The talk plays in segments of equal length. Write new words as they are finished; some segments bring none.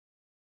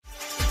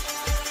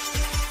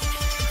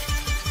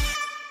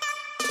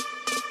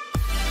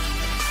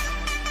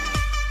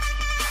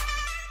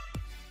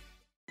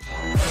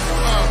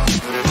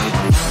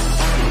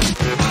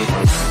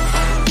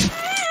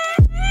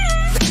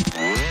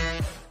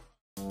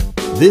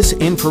This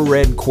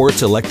infrared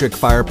quartz electric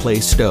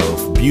fireplace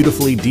stove,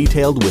 beautifully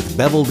detailed with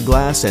beveled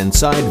glass and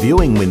side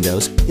viewing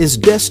windows, is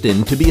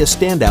destined to be a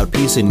standout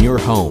piece in your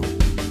home.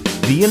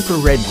 The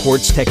infrared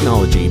quartz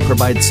technology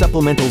provides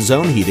supplemental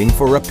zone heating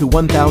for up to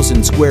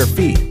 1,000 square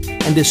feet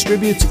and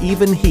distributes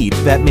even heat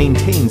that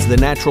maintains the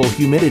natural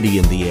humidity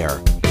in the air.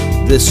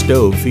 This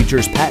stove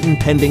features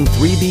patent-pending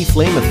 3D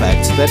flame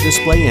effects that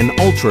display an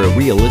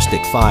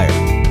ultra-realistic fire.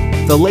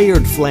 The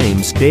layered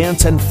flames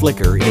dance and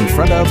flicker in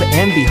front of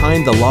and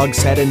behind the log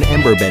satin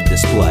ember bed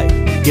display,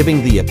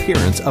 giving the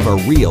appearance of a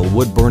real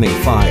wood-burning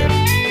fire.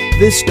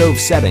 This stove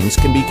settings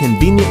can be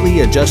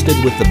conveniently adjusted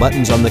with the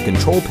buttons on the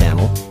control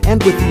panel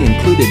and with the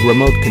included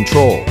remote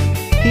control.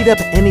 Heat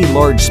up any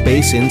large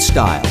space in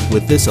style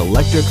with this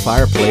electric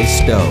fireplace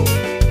stove.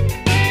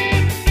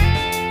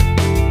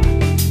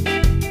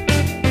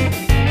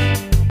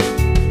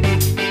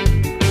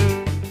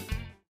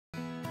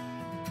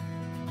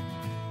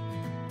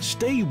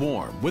 Stay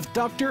warm with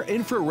Dr.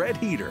 Infrared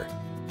Heater,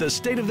 the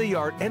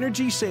state-of-the-art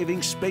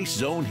energy-saving space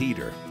zone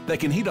heater that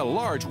can heat a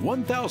large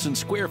 1,000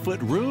 square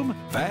foot room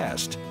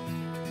fast.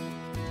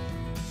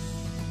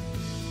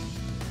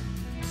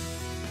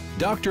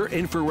 Dr.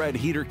 Infrared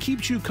Heater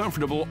keeps you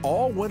comfortable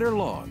all winter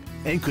long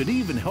and could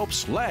even help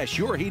slash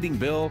your heating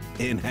bill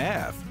in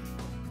half.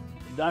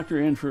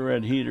 Dr.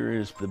 Infrared Heater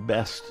is the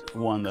best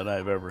one that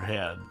I've ever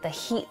had. The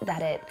heat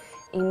that it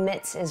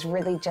emits is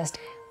really just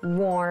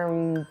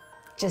warm,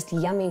 just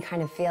yummy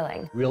kind of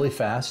feeling. Really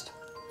fast,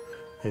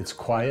 it's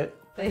quiet.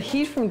 The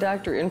heat from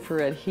Dr.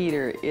 Infrared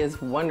Heater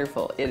is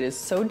wonderful. It is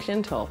so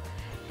gentle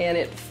and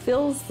it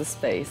fills the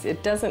space.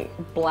 It doesn't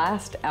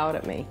blast out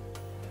at me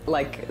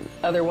like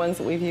other ones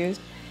that we've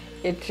used.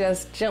 It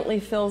just gently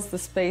fills the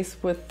space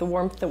with the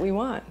warmth that we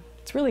want.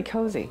 It's really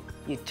cozy.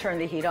 You turn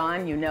the heat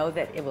on, you know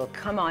that it will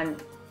come on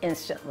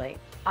instantly.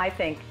 I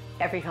think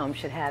every home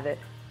should have it.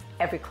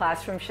 Every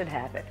classroom should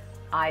have it.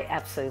 I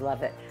absolutely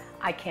love it.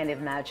 I can't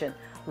imagine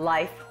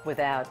life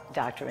without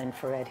Dr.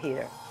 Infrared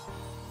Heater.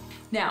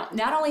 Now,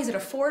 not only is it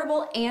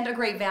affordable and a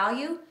great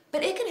value,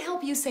 but it can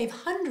help you save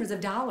hundreds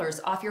of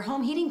dollars off your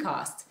home heating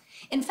costs.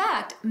 In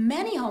fact,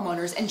 many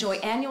homeowners enjoy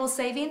annual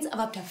savings of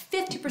up to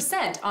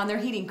 50% on their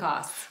heating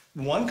costs.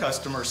 One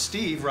customer,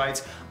 Steve,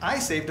 writes, "I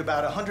saved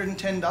about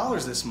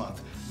 $110 this month.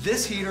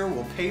 This heater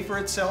will pay for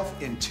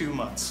itself in 2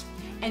 months."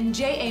 And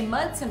J.A.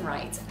 Mudson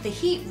writes, "The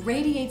heat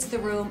radiates the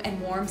room and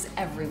warms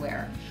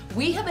everywhere.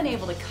 We have been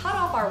able to cut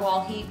off our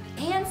wall heat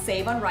and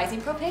save on rising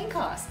propane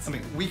costs." I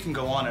mean, we can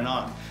go on and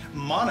on.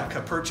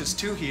 Monica purchased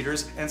 2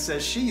 heaters and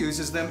says she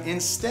uses them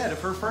instead of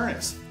her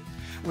furnace.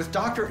 With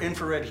Dr.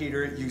 Infrared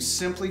Heater, you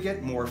simply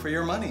get more for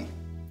your money.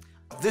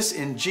 This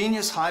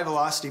ingenious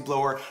high-velocity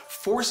blower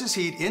forces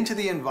heat into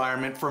the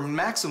environment for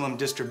maximum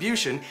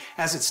distribution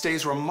as it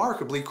stays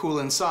remarkably cool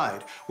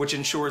inside, which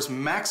ensures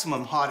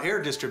maximum hot air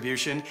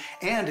distribution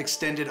and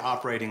extended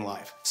operating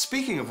life.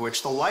 Speaking of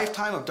which, the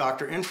lifetime of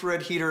Dr.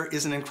 Infrared Heater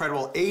is an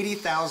incredible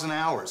 80,000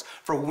 hours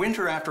for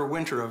winter after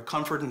winter of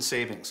comfort and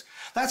savings.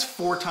 That's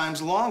 4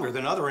 times longer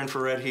than other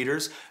infrared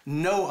heaters.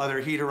 No other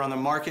heater on the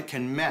market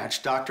can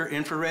match Dr.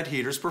 Infrared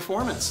Heater's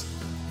performance.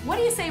 What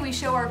do you say we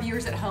show our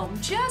viewers at home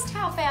just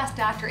how fast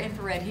Dr.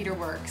 Infrared Heater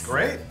works?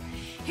 Great.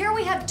 Here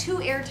we have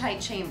 2 airtight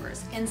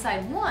chambers.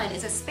 Inside one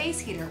is a space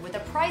heater with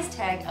a price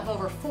tag of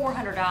over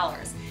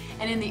 $400.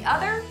 And in the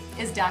other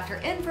is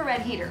Dr.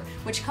 Infrared Heater,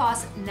 which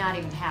costs not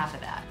even half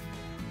of that.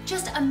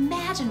 Just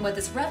imagine what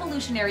this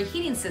revolutionary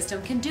heating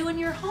system can do in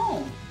your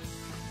home.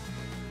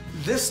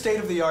 This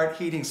state-of-the-art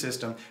heating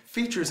system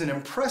features an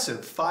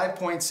impressive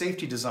 5-point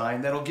safety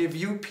design that'll give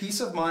you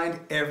peace of mind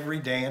every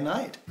day and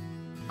night.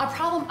 A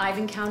problem I've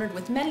encountered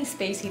with many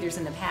space heaters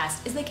in the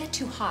past is they get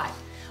too hot.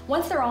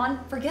 Once they're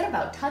on, forget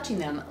about touching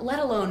them, let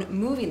alone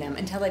moving them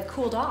until they've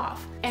cooled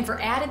off. And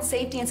for added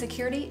safety and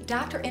security,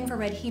 Dr.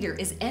 Infrared Heater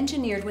is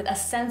engineered with a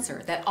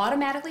sensor that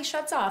automatically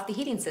shuts off the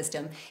heating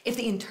system if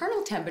the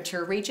internal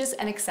temperature reaches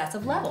an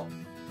excessive level.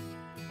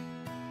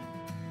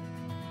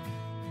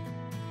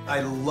 I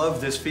love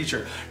this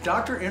feature.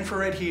 Dr.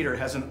 Infrared Heater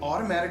has an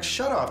automatic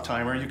shut-off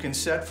timer you can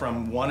set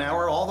from 1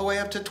 hour all the way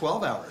up to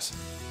 12 hours.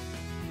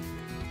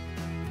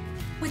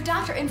 With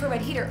Dr.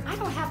 Infrared Heater, I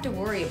don't have to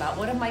worry about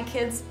one of my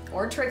kids,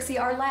 or Trixie,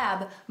 our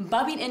lab,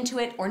 bumping into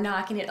it or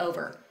knocking it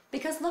over.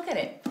 Because look at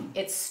it.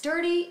 It's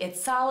sturdy,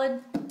 it's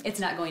solid, it's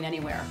not going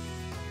anywhere.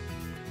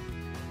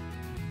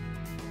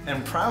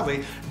 And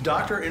proudly,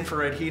 Dr.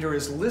 Infrared Heater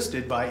is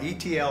listed by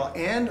ETL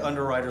and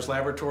Underwriters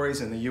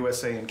Laboratories in the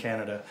USA and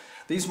Canada.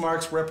 These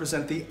marks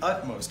represent the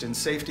utmost in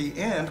safety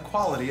and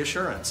quality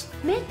assurance.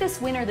 Make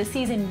this winter the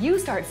season you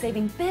start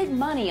saving big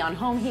money on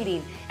home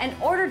heating and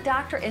order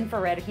Dr.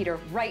 Infrared Heater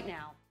right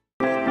now.